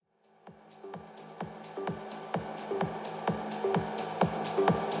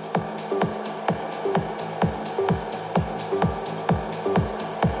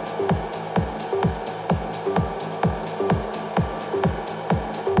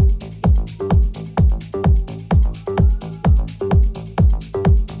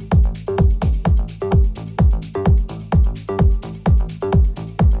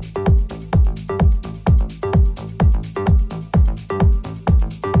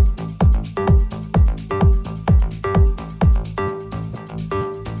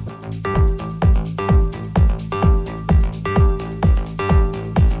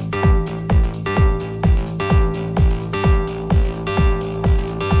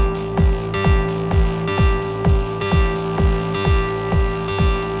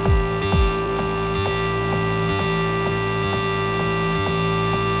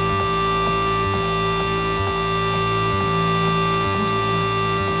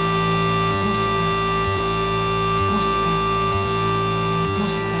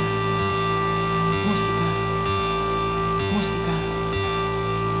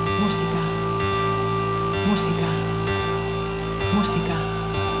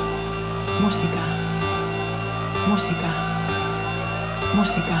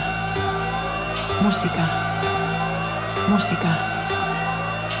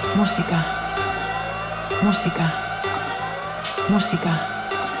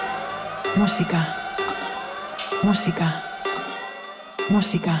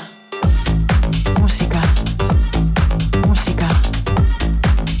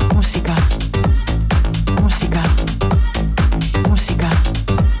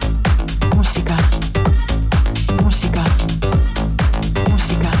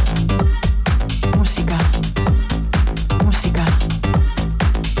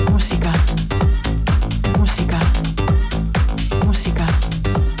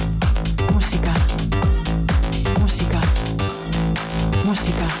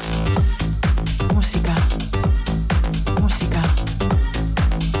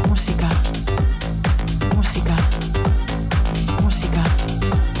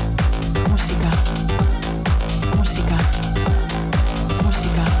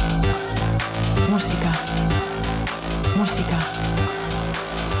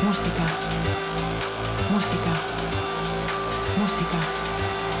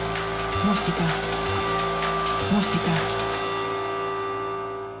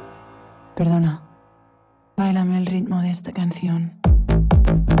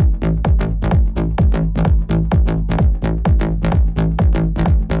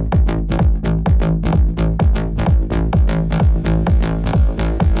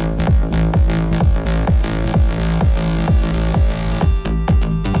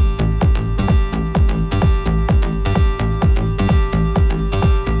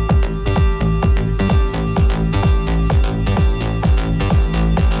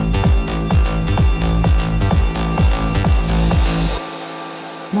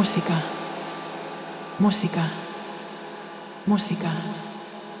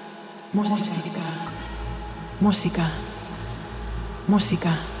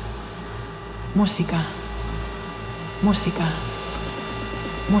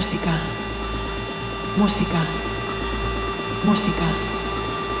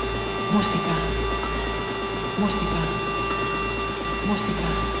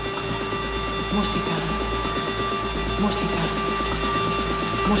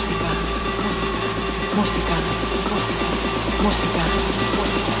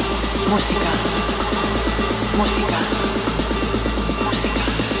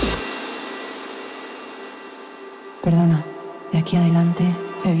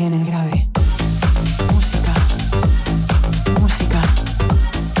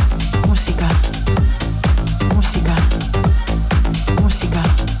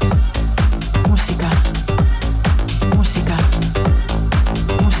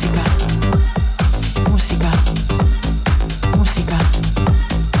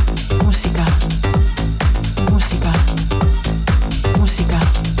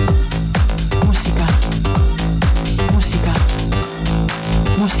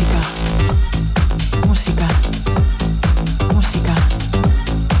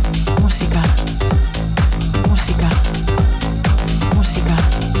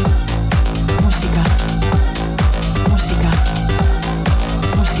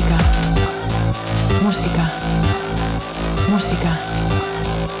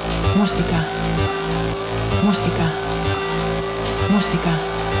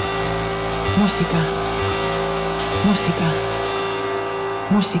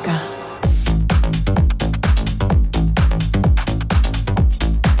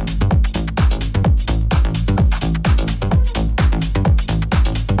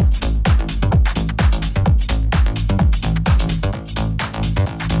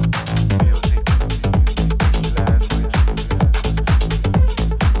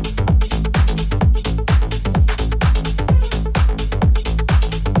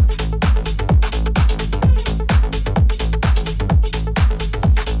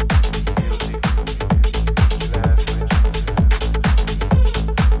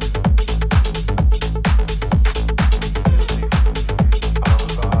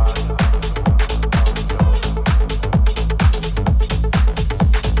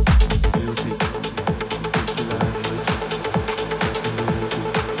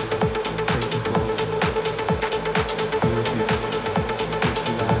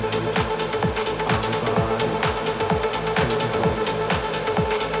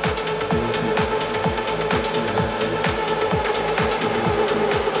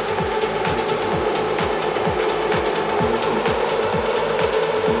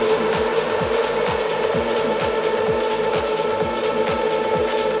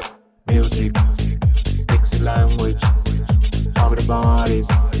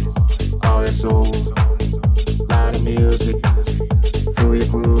our soul. Light the music, through your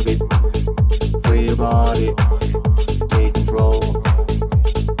groove it, free your body, take control.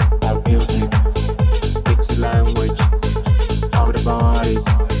 Our music speaks the language of the bodies,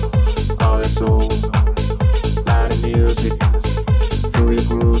 our soul. Light the music, through your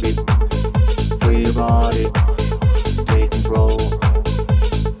groove it, free your body, take control.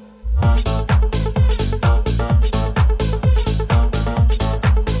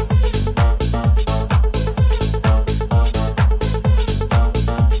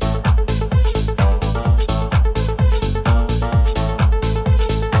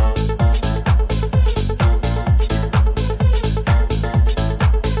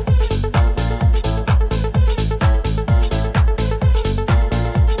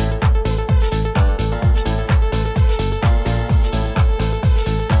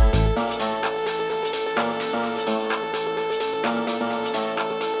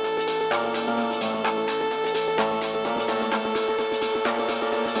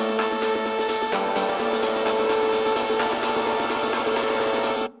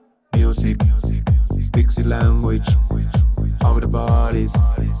 Speaks the language of the bodies,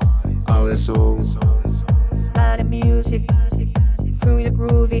 of the souls. Light the music, through the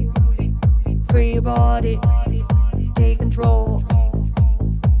groovy, free your body, take control.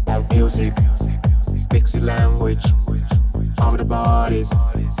 Music speaks the language of the bodies,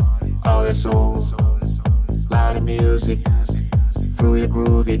 of the souls. Light the music, through your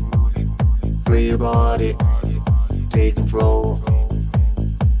groovy, free your body, take control.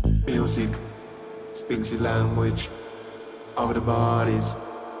 Music speaks the language of the bodies,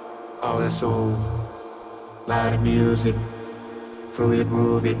 of the soul. Light the music, through your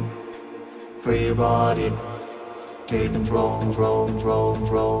groovy, free your body, take control, control, control,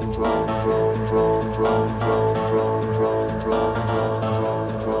 control, control, control, control, control, control, control,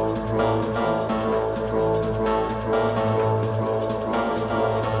 control, control, control, control, control, control.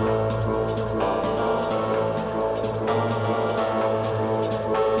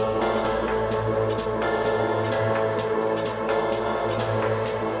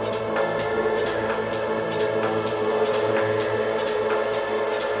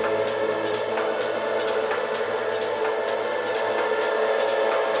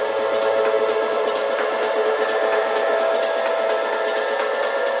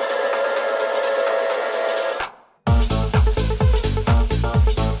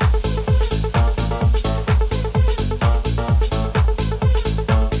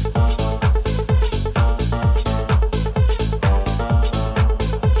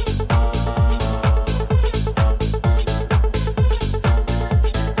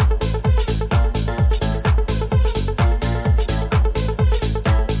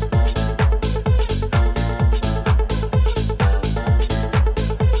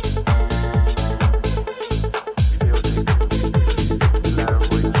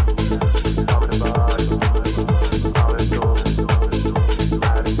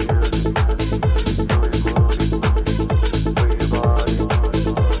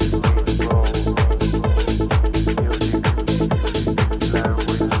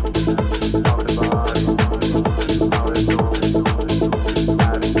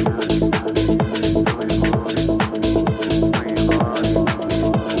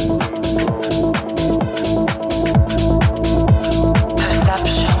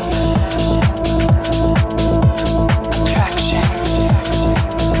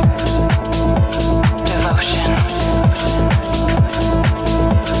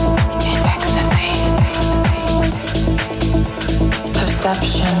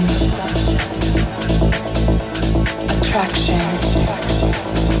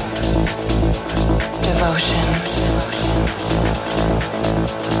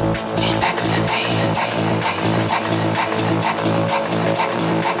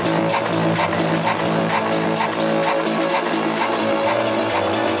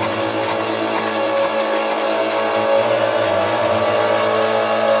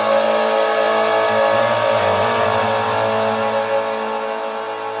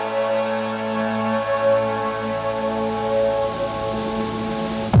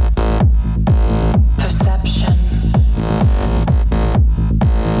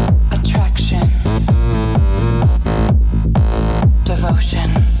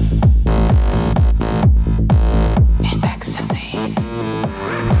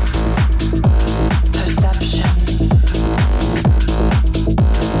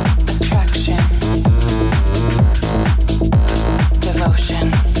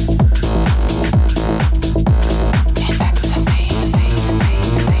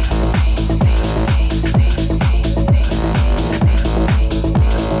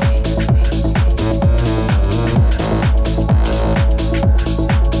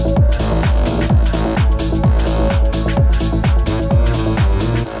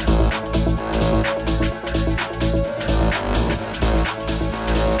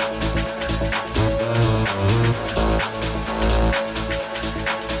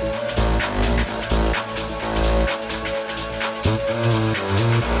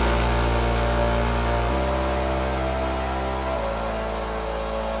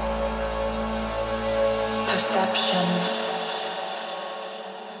 Perception,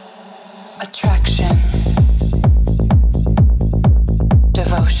 attraction,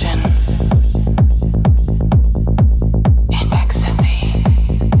 devotion, and ecstasy.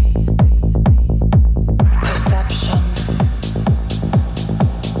 Perception,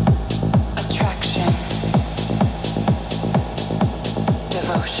 attraction,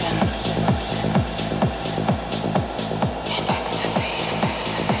 devotion, and ecstasy.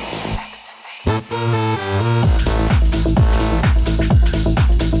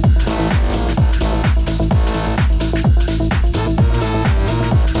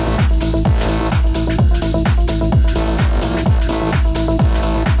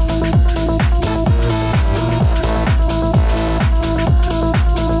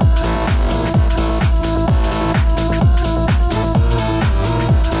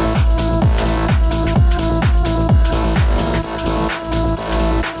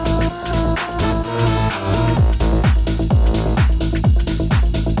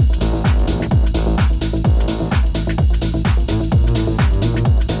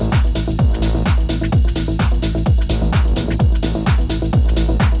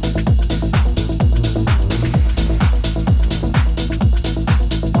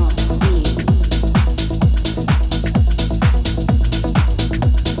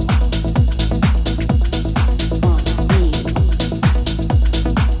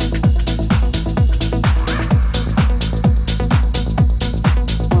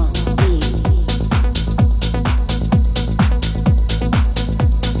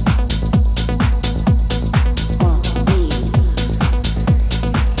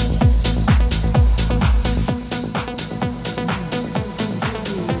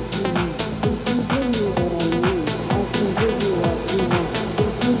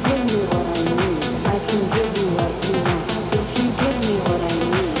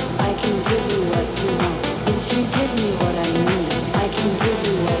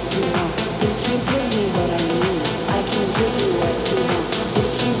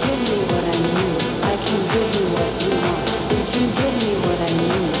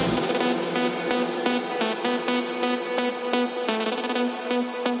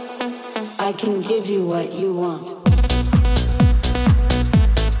 I can give you what you want.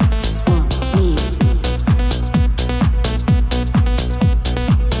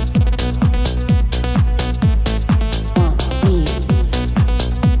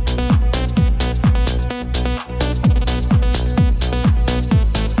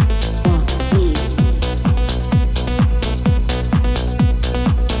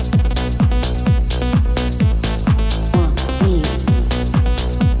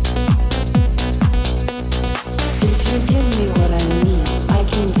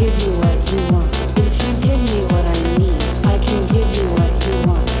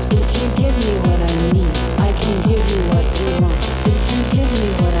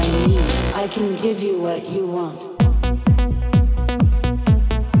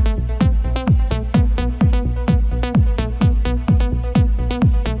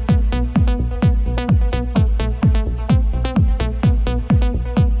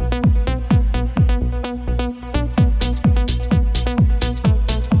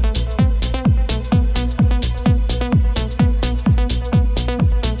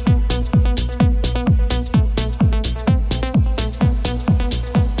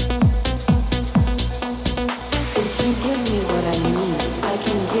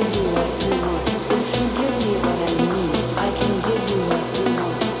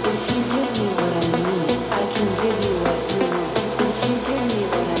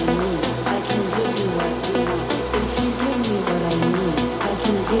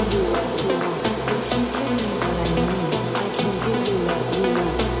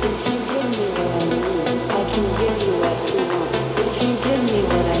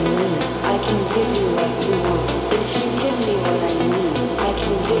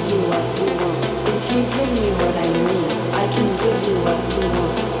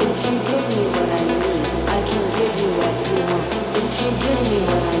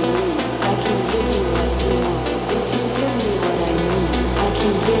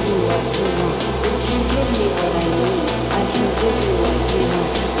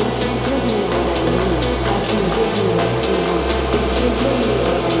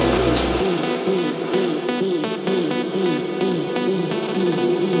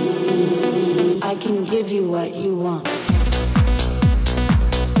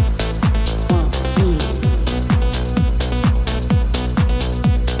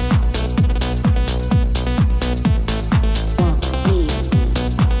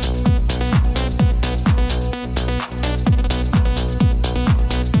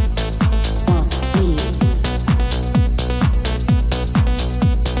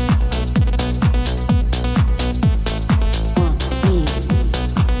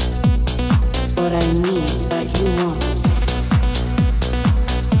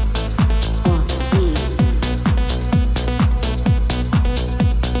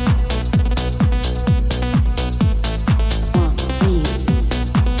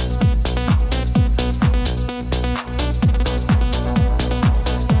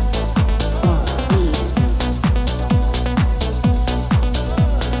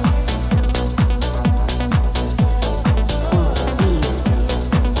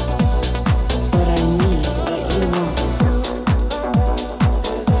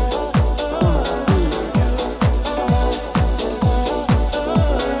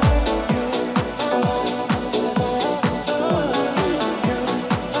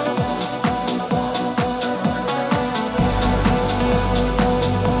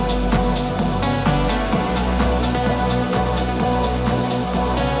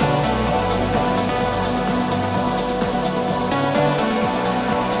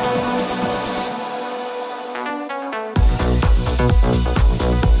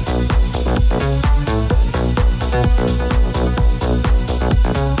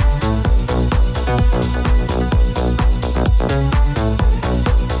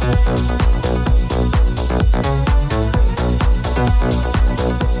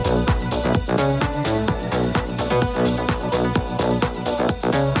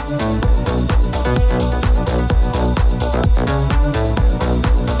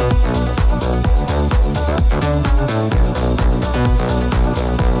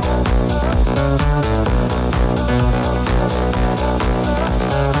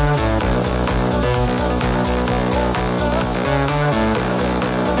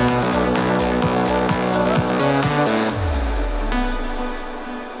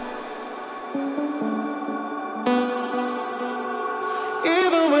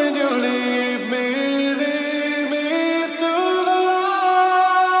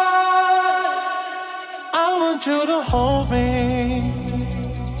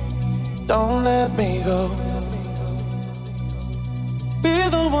 Don't let me go. Be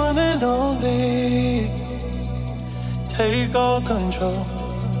the one and only. Take all control.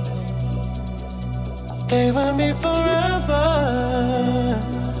 Stay with me forever,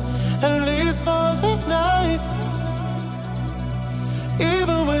 at least for the night.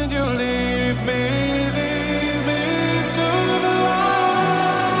 Even when you leave me to the light.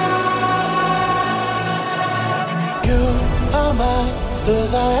 You are my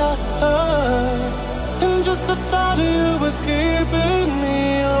desire, and just the thought of you was keeping me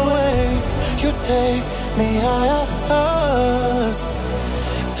awake. You take me higher,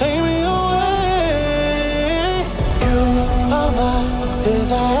 take me away. You are my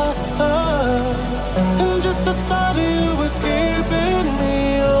desire, and just the thought of you was keeping me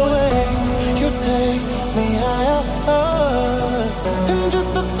awake. You take me higher, and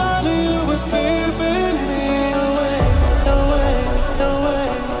just the thought of you was keeping me away. No way, no way,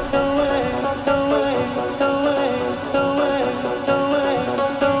 no way, no way, no way, no way, no way, no way,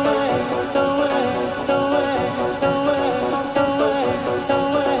 no way, no way, no way, no way,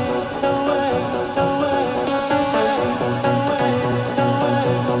 no way, no way, no way,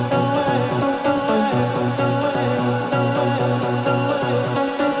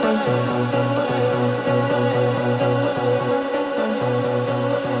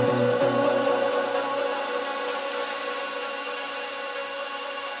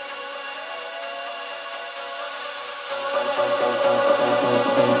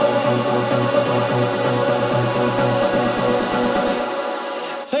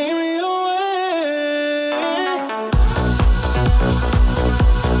 take me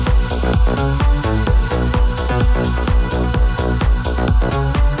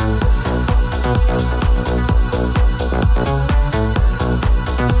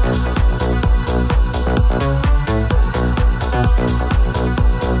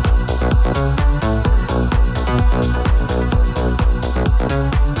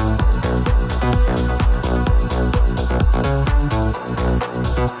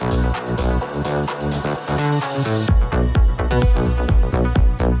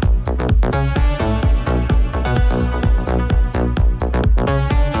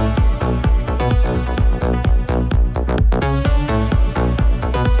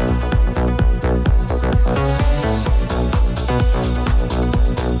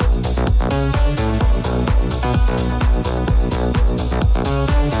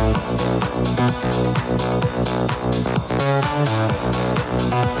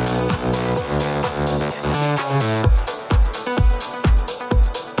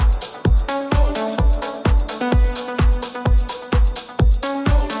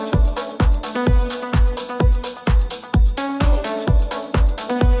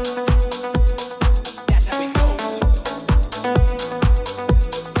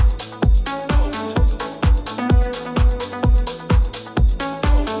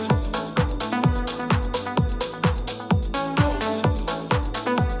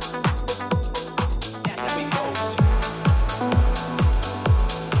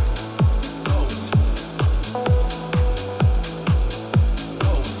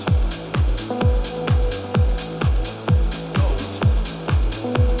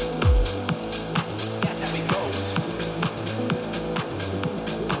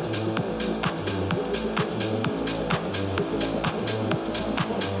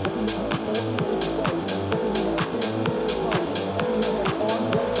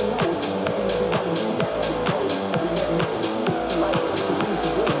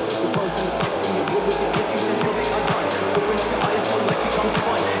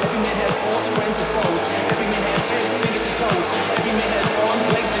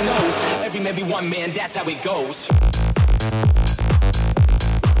every one man, that's how it goes.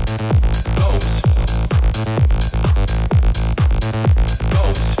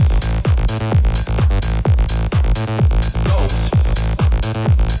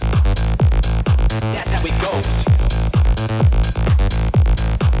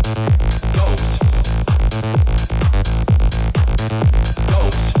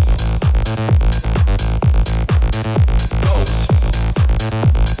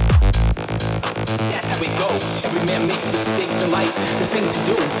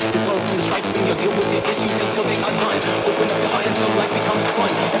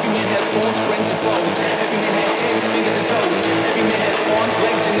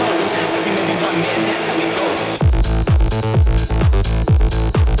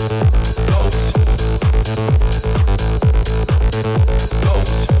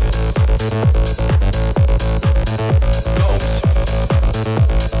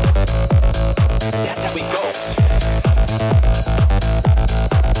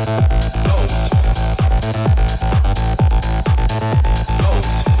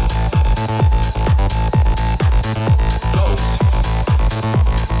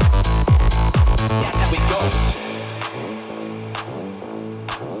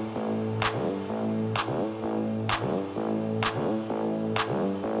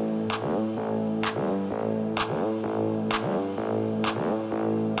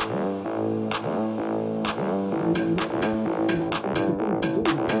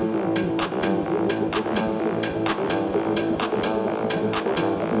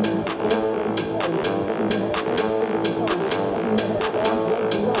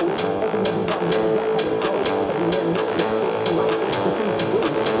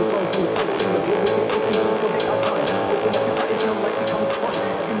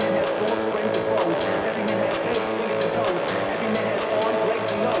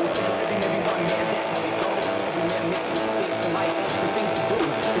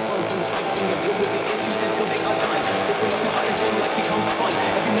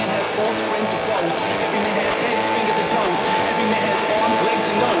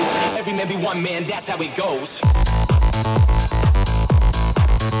 one man, that's how it goes.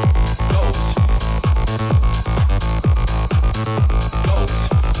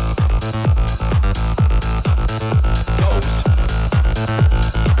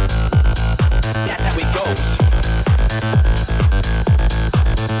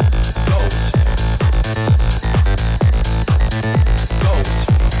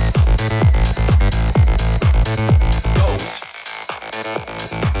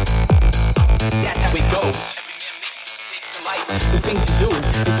 That's how it goes. The thing to do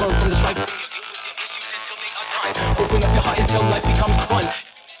is learn from the strife. Deal with your issues until they are done. Open up your heart until life becomes fun.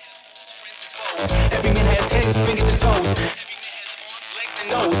 Every man has hands, fingers, and toes. Every man has arms, legs, and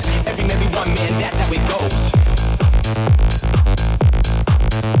nose. Every man be one man, that's how it goes.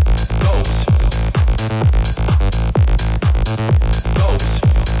 Goes. Goes.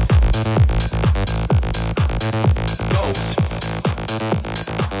 Goes.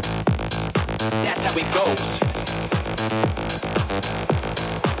 That's how it goes.